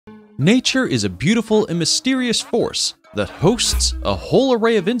Nature is a beautiful and mysterious force that hosts a whole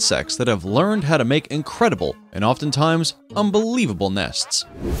array of insects that have learned how to make incredible and oftentimes unbelievable nests,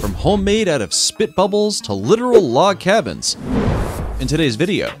 from homemade out of spit bubbles to literal log cabins. In today's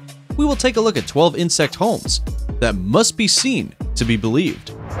video, we will take a look at 12 insect homes that must be seen to be believed.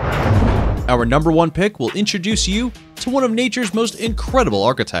 Our number one pick will introduce you to one of nature's most incredible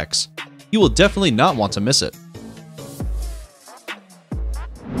architects. You will definitely not want to miss it.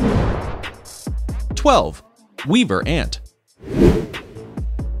 12. Weaver ant.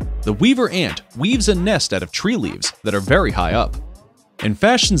 The weaver ant weaves a nest out of tree leaves that are very high up and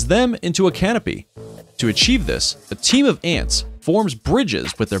fashions them into a canopy. To achieve this, a team of ants forms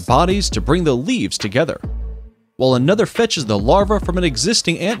bridges with their bodies to bring the leaves together, while another fetches the larva from an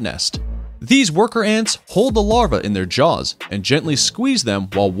existing ant nest. These worker ants hold the larva in their jaws and gently squeeze them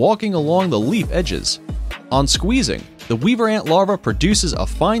while walking along the leaf edges. On squeezing, the weaver ant larva produces a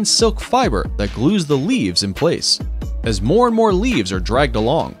fine silk fiber that glues the leaves in place. As more and more leaves are dragged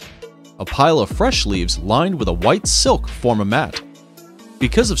along, a pile of fresh leaves lined with a white silk form a mat.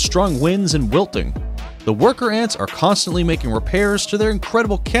 Because of strong winds and wilting, the worker ants are constantly making repairs to their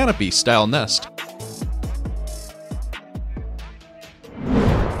incredible canopy-style nest.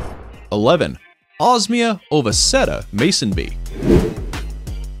 11. Osmia ovaceta mason bee.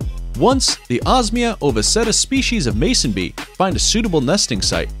 Once the Osmia ovaceta species of mason bee find a suitable nesting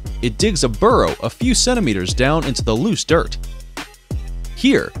site, it digs a burrow a few centimeters down into the loose dirt.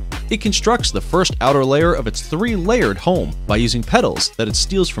 Here, it constructs the first outer layer of its three-layered home by using petals that it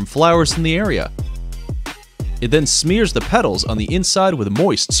steals from flowers in the area. It then smears the petals on the inside with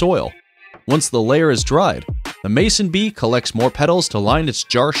moist soil. Once the layer is dried, the mason bee collects more petals to line its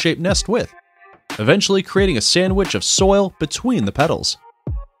jar-shaped nest with, eventually creating a sandwich of soil between the petals.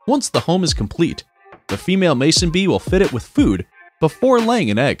 Once the home is complete, the female mason bee will fit it with food before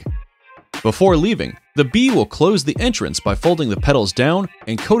laying an egg. Before leaving, the bee will close the entrance by folding the petals down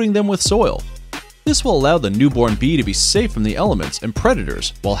and coating them with soil. This will allow the newborn bee to be safe from the elements and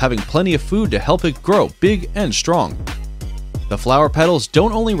predators while having plenty of food to help it grow big and strong. The flower petals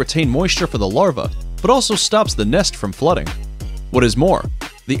don't only retain moisture for the larva, but also stops the nest from flooding. What is more,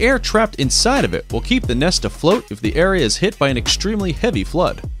 the air trapped inside of it will keep the nest afloat if the area is hit by an extremely heavy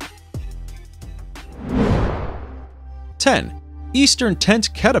flood. 10. Eastern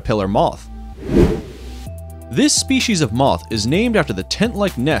tent caterpillar moth. This species of moth is named after the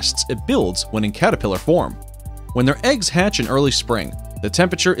tent-like nests it builds when in caterpillar form. When their eggs hatch in early spring, the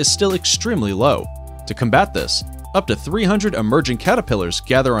temperature is still extremely low. To combat this, up to 300 emerging caterpillars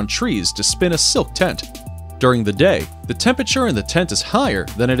gather on trees to spin a silk tent. During the day, the temperature in the tent is higher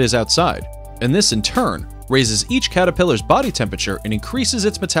than it is outside, and this in turn raises each caterpillar's body temperature and increases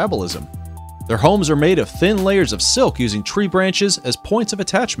its metabolism. Their homes are made of thin layers of silk using tree branches as points of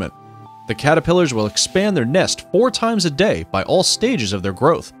attachment. The caterpillars will expand their nest 4 times a day by all stages of their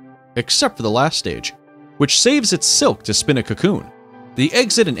growth, except for the last stage, which saves its silk to spin a cocoon. The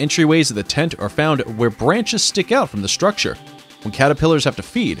exit and entryways of the tent are found where branches stick out from the structure. When caterpillars have to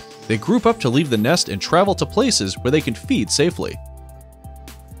feed, they group up to leave the nest and travel to places where they can feed safely.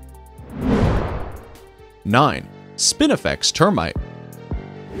 9. Spinifex termite.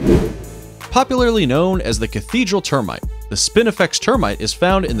 Popularly known as the cathedral termite, the Spinifex termite is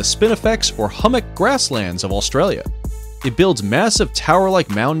found in the Spinifex or hummock grasslands of Australia. It builds massive tower-like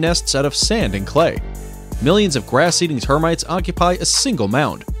mound nests out of sand and clay. Millions of grass-eating termites occupy a single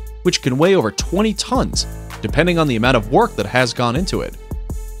mound, which can weigh over 20 tons, depending on the amount of work that has gone into it.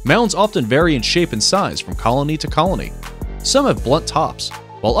 Mounds often vary in shape and size from colony to colony. Some have blunt tops,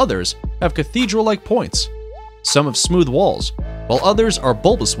 while others have cathedral-like points. Some have smooth walls, while others are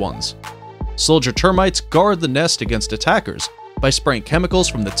bulbous ones. Soldier termites guard the nest against attackers by spraying chemicals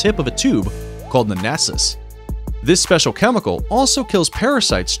from the tip of a tube called the nassus. This special chemical also kills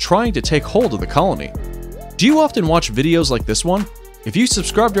parasites trying to take hold of the colony. Do you often watch videos like this one? If you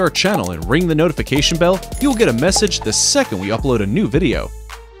subscribe to our channel and ring the notification bell, you'll get a message the second we upload a new video.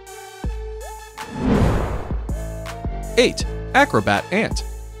 8. Acrobat ant.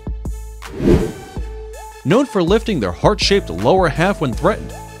 Known for lifting their heart-shaped lower half when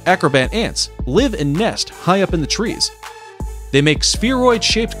threatened, acrobat ants live and nest high up in the trees. They make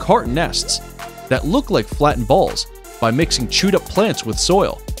spheroid-shaped carton nests that look like flattened balls by mixing chewed-up plants with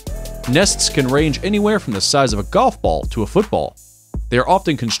soil. Nests can range anywhere from the size of a golf ball to a football. They are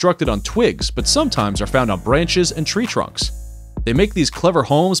often constructed on twigs, but sometimes are found on branches and tree trunks. They make these clever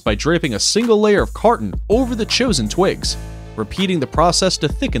homes by draping a single layer of carton over the chosen twigs, repeating the process to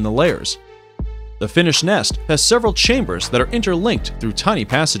thicken the layers. The finished nest has several chambers that are interlinked through tiny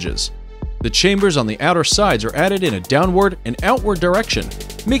passages. The chambers on the outer sides are added in a downward and outward direction,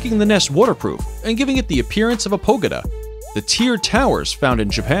 making the nest waterproof and giving it the appearance of a pagoda, the tiered towers found in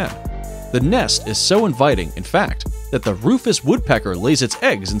Japan. The nest is so inviting, in fact, that the rufous woodpecker lays its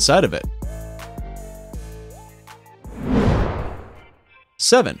eggs inside of it.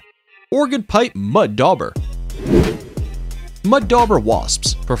 7. Orchid pipe mud dauber. Mud dauber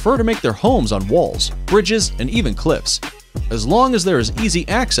wasps prefer to make their homes on walls, bridges, and even cliffs, as long as there is easy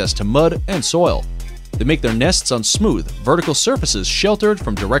access to mud and soil. They make their nests on smooth, vertical surfaces sheltered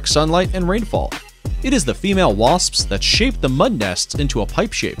from direct sunlight and rainfall. It is the female wasps that shape the mud nests into a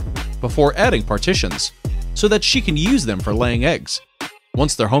pipe shape before adding partitions, so that she can use them for laying eggs.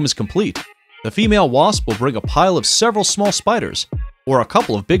 Once their home is complete, the female wasp will bring a pile of several small spiders, or a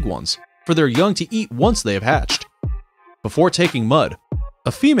couple of big ones, for their young to eat once they have hatched. Before taking mud,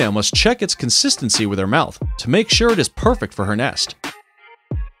 a female must check its consistency with her mouth to make sure it is perfect for her nest.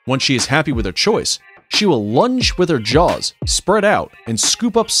 Once she is happy with her choice, she will lunge with her jaws spread out and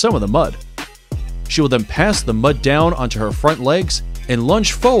scoop up some of the mud. She will then pass the mud down onto her front legs and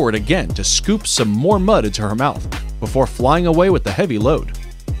lunge forward again to scoop some more mud into her mouth before flying away with the heavy load.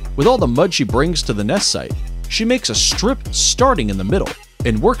 With all the mud she brings to the nest site, she makes a strip starting in the middle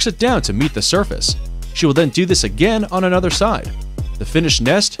and works it down to meet the surface. She will then do this again on another side. The finished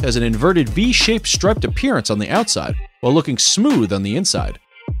nest has an inverted V-shaped striped appearance on the outside while looking smooth on the inside.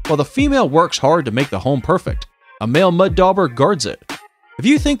 While the female works hard to make the home perfect, a male mud dauber guards it. If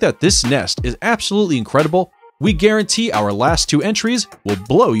you think that this nest is absolutely incredible, we guarantee our last 2 entries will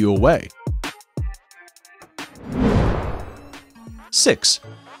blow you away. 6.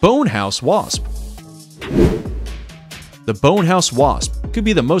 Bonehouse wasp. The bonehouse wasp could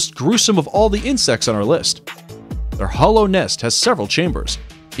be the most gruesome of all the insects on our list. Their hollow nest has several chambers,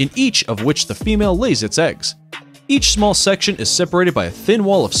 in each of which the female lays its eggs. Each small section is separated by a thin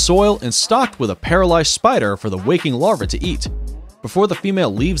wall of soil and stocked with a paralyzed spider for the waking larva to eat. Before the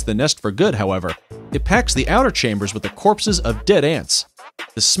female leaves the nest for good, however, it packs the outer chambers with the corpses of dead ants.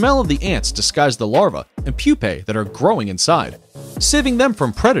 The smell of the ants disguise the larvae and pupae that are growing inside, saving them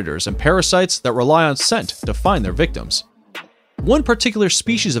from predators and parasites that rely on scent to find their victims. One particular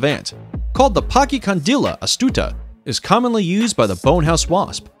species of ant, called the Pachycondila astuta, is commonly used by the bonehouse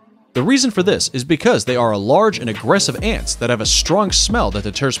wasp. The reason for this is because they are a large and aggressive ants that have a strong smell that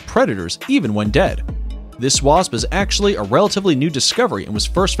deters predators even when dead. This wasp is actually a relatively new discovery and was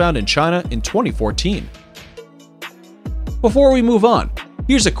first found in China in 2014. Before we move on,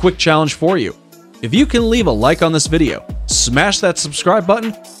 here's a quick challenge for you. If you can leave a like on this video, smash that subscribe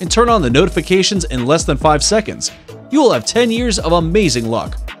button, and turn on the notifications in less than 5 seconds, you will have 10 years of amazing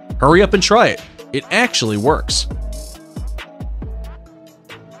luck. Hurry up and try it. It actually works.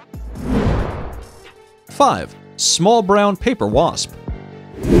 5. Small brown paper wasp.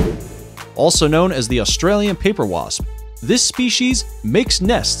 Also known as the Australian paper wasp, this species makes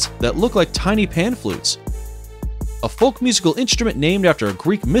nests that look like tiny pan flutes, a folk musical instrument named after a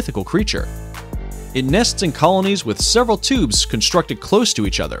Greek mythical creature. It nests in colonies with several tubes constructed close to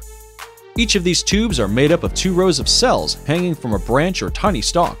each other. Each of these tubes are made up of 2 rows of cells hanging from a branch or tiny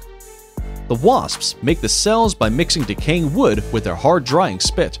stalk. The wasps make the cells by mixing decaying wood with their hard-drying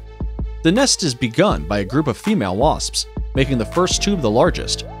spit. The nest is begun by a group of female wasps, making the first tube the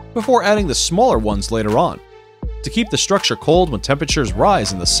largest, before adding the smaller ones later on. To keep the structure cold when temperatures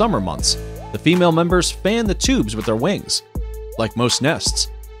rise in the summer months, the female members fan the tubes with their wings. Like most nests,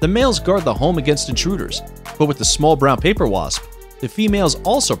 the males guard the home against intruders, but with the small brown paper wasp, the females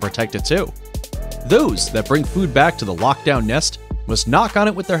also protect it too. Those that bring food back to the lockdown nest must knock on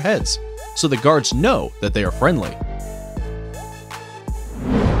it with their heads, so the guards know that they are friendly.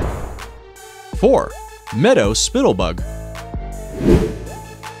 4. Meadow spittlebug.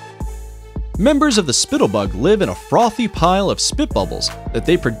 Members of the spittlebug live in a frothy pile of spit bubbles that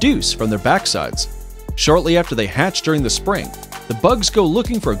they produce from their backsides. Shortly after they hatch during the spring, the bugs go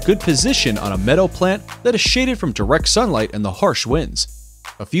looking for a good position on a meadow plant that is shaded from direct sunlight and the harsh winds.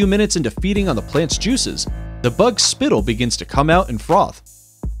 A few minutes into feeding on the plant's juices, the bug's spittle begins to come out in froth.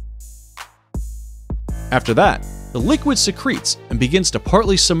 After that, the liquid secretes and begins to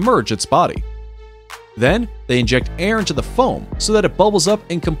partly submerge its body. Then, they inject air into the foam so that it bubbles up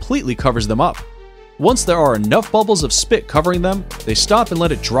and completely covers them up. Once there are enough bubbles of spit covering them, they stop and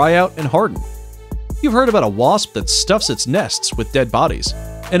let it dry out and harden. You've heard about a wasp that stuffs its nests with dead bodies,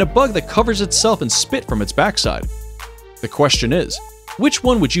 and a bug that covers itself in spit from its backside. The question is, which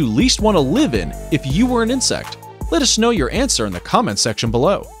one would you least want to live in if you were an insect? Let us know your answer in the comments section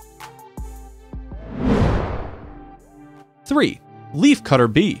below. 3.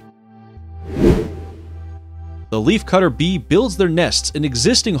 Leafcutter bee. the leafcutter bee builds their nests in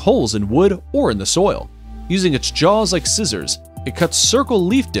existing holes in wood or in the soil. Using its jaws like scissors, it cuts circle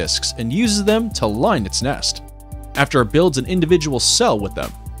leaf discs and uses them to line its nest. After it builds an individual cell with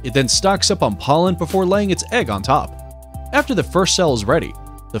them, it then stocks up on pollen before laying its egg on top. After the first cell is ready,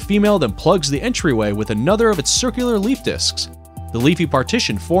 the female then plugs the entryway with another of its circular leaf discs. The leafy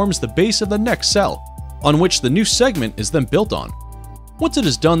partition forms the base of the next cell, on which the new segment is then built on. Once it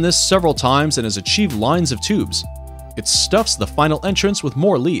has done this several times and has achieved lines of tubes, it stuffs the final entrance with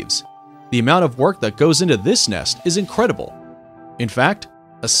more leaves. The amount of work that goes into this nest is incredible. In fact,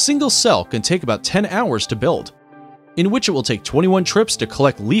 a single cell can take about 10 hours to build, in which it will take 21 trips to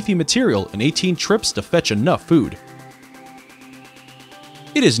collect leafy material and 18 trips to fetch enough food.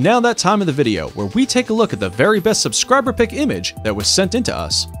 It is now that time of the video where we take a look at the very best subscriber pick image that was sent into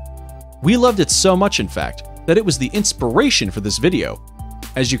us. We loved it so much, in fact, that it was the inspiration for this video.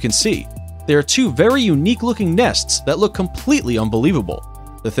 As you can see, there are two very unique looking nests that look completely unbelievable.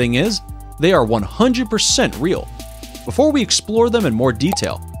 The thing is, they are 100% real. Before we explore them in more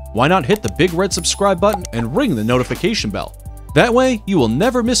detail, why not hit the big red subscribe button and ring the notification bell? That way, you will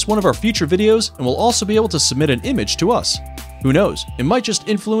never miss one of our future videos and will also be able to submit an image to us. Who knows, it might just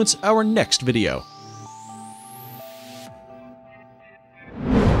influence our next video.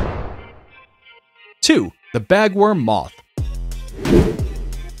 Two, the bagworm moth.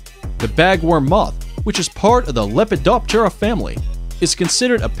 The bagworm moth, which is part of the Lepidoptera family, is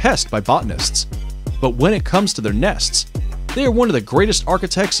considered a pest by botanists. But when it comes to their nests, they are one of the greatest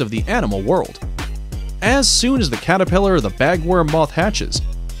architects of the animal world. As soon as the caterpillar of the bagworm moth hatches,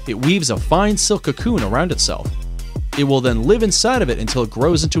 it weaves a fine silk cocoon around itself. It will then live inside of it until it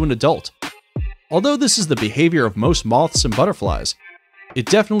grows into an adult. Although this is the behavior of most moths and butterflies, it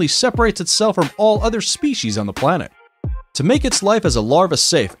definitely separates itself from all other species on the planet. To make its life as a larva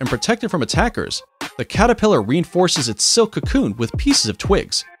safe and protect it from attackers, the caterpillar reinforces its silk cocoon with pieces of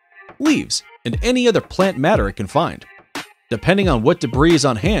twigs, leaves, and any other plant matter it can find. Depending on what debris is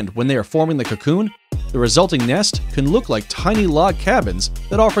on hand when they are forming the cocoon, the resulting nest can look like tiny log cabins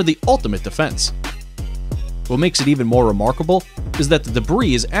that offer the ultimate defense. What makes it even more remarkable is that the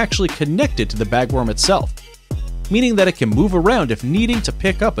debris is actually connected to the bagworm itself, meaning that it can move around if needing to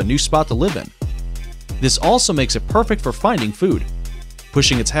pick up a new spot to live in. This also makes it perfect for finding food,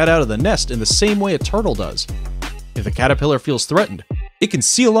 pushing its head out of the nest in the same way a turtle does. If the caterpillar feels threatened, it can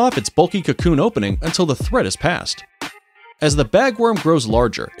seal off its bulky cocoon opening until the threat is passed. As the bagworm grows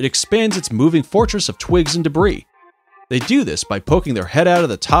larger, it expands its moving fortress of twigs and debris. They do this by poking their head out of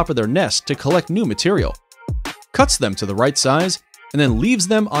the top of their nest to collect new material, cuts them to the right size, and then leaves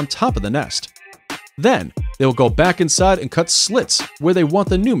them on top of the nest. Then, they will go back inside and cut slits where they want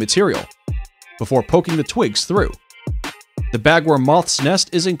the new material, before poking the twigs through. The bagworm moth's nest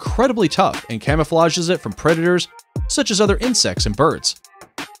is incredibly tough and camouflages it from predators such as other insects and birds.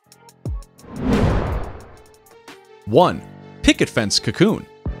 1. Picket fence cocoon.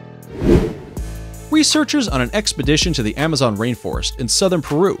 Researchers on an expedition to the Amazon rainforest in southern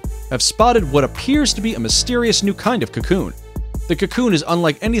Peru have spotted what appears to be a mysterious new kind of cocoon. The cocoon is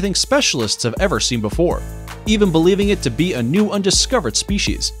unlike anything specialists have ever seen before, even believing it to be a new undiscovered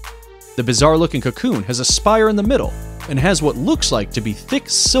species. The bizarre-looking cocoon has a spire in the middle and has what looks like to be thick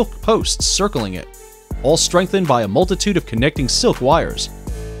silk posts circling it, all strengthened by a multitude of connecting silk wires.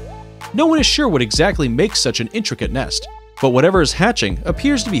 No one is sure what exactly makes such an intricate nest, but whatever is hatching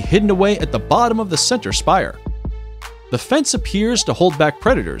appears to be hidden away at the bottom of the center spire. The fence appears to hold back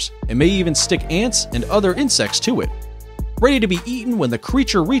predators and may even stick ants and other insects to it, ready to be eaten when the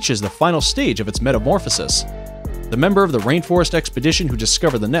creature reaches the final stage of its metamorphosis. The member of the rainforest expedition who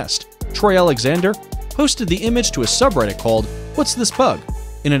discovered the nest, Troy Alexander, posted the image to a subreddit called "What's This Bug?"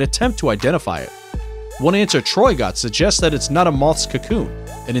 in an attempt to identify it. One answer Troy got suggests that it's not a moth's cocoon,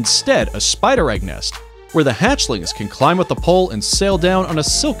 and instead a spider egg nest, where the hatchlings can climb up the pole and sail down on a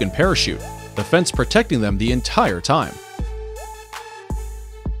silken parachute, the fence protecting them the entire time.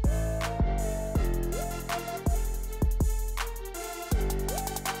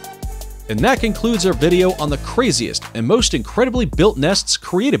 And that concludes our video on the craziest and most incredibly built nests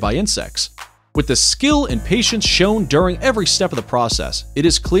created by insects. With the skill and patience shown during every step of the process, it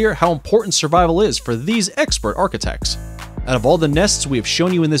is clear how important survival is for these expert architects. Out of all the nests we have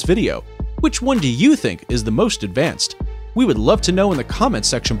shown you in this video, which one do you think is the most advanced? We would love to know in the comments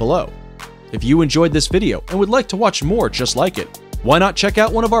section below. If you enjoyed this video and would like to watch more just like it, why not check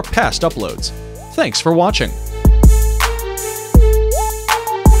out one of our past uploads? Thanks for watching!